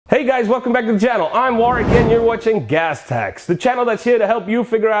Hey guys, welcome back to the channel. I'm Warwick and you're watching Gas Tachs, the channel that's here to help you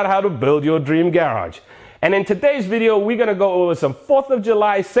figure out how to build your dream garage. And in today's video, we're gonna go over some 4th of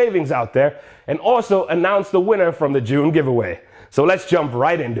July savings out there and also announce the winner from the June giveaway. So let's jump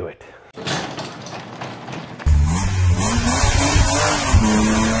right into it.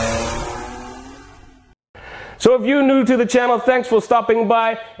 So if you're new to the channel, thanks for stopping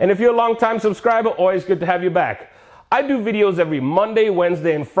by. And if you're a long-time subscriber, always good to have you back. I do videos every Monday,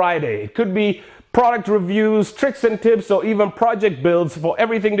 Wednesday, and Friday. It could be product reviews, tricks and tips, or even project builds for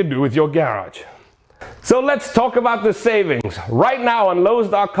everything to do with your garage. So let's talk about the savings. Right now on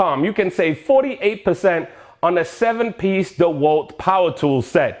Lowe's.com, you can save 48% on a 7-piece DeWalt power tool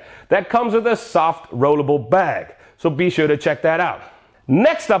set that comes with a soft rollable bag. So be sure to check that out.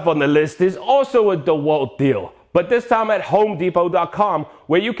 Next up on the list is also a DeWalt deal, but this time at HomeDepot.com,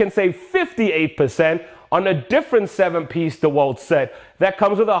 where you can save 58% on a different 7-piece DeWalt set that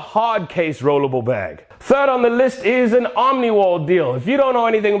comes with a hard case rollable bag. Third on the list is an OmniWall deal. If you don't know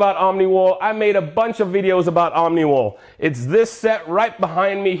anything about OmniWall, I made a bunch of videos about OmniWall. It's this set right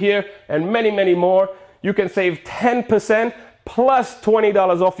behind me here and many, many more. You can save 10% plus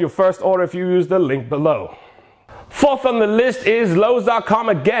 $20 off your first order if you use the link below. Fourth on the list is Lowe's.com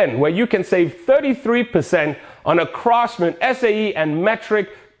again, where you can save 33% on a Craftsman SAE and metric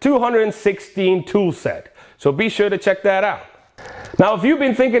 216 tool set. So be sure to check that out. Now, if you've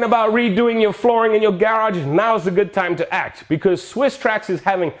been thinking about redoing your flooring in your garage, now's a good time to act, because Swiss Trax is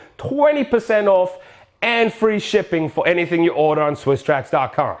having 20% off and free shipping for anything you order on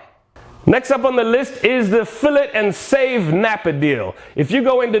SwissTrax.com. Next up on the list is the Fill It and Save Napa deal. If you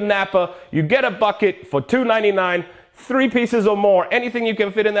go into Napa, you get a bucket for $2.99, 3 pieces or more. Anything you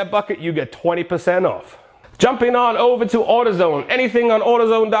can fit in that bucket, you get 20% off. Jumping on over to AutoZone. Anything on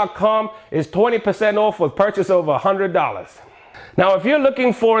AutoZone.com is 20% off with purchase over $100. Now, if you're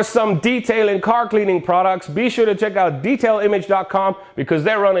looking for some detail and car cleaning products, be sure to check out DetailImage.com because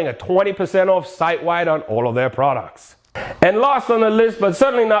they're running a 20% off site-wide on all of their products. And last on the list, but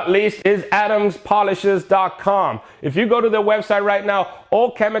certainly not least, is AdamsPolishers.com. If you go to their website right now, all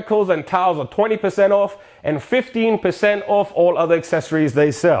chemicals and towels are 20% off and 15% off all other accessories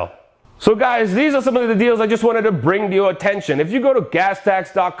they sell. So guys, these are some of the deals I just wanted to bring to your attention. If you go to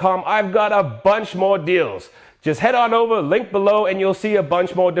GasTachs.com, I've got a bunch more deals. Just head on over, link below, and you'll see a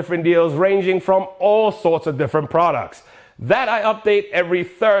bunch more different deals ranging from all sorts of different products. That I update every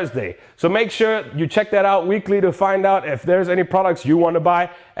Thursday. So make sure you check that out weekly to find out if there's any products you want to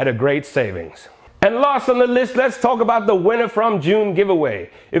buy at a great savings. And last on the list, let's talk about the winner from June giveaway.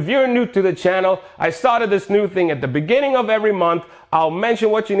 If you're new to the channel, I started this new thing at the beginning of every month. I'll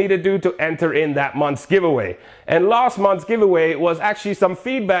mention what you need to do to enter in that month's giveaway. And last month's giveaway was actually some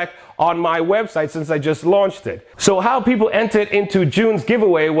feedback on my website since I just launched it. So how people entered into June's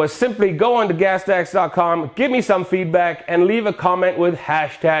giveaway was simply go on to GasTachs.com, give me some feedback, and leave a comment with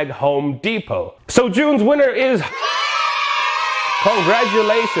 #HomeDepot. So June's winner is...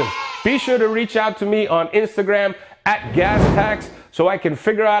 Congratulations! Be sure to reach out to me on Instagram at GasTachs so I can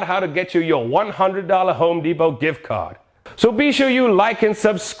figure out how to get you your $100 Home Depot gift card. So be sure you like and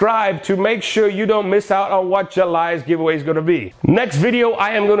subscribe to make sure you don't miss out on what July's giveaway is going to be. Next video,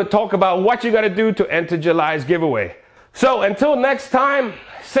 I am going to talk about what you got to do to enter July's giveaway. So until next time,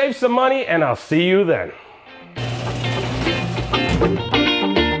 save some money and I'll see you then.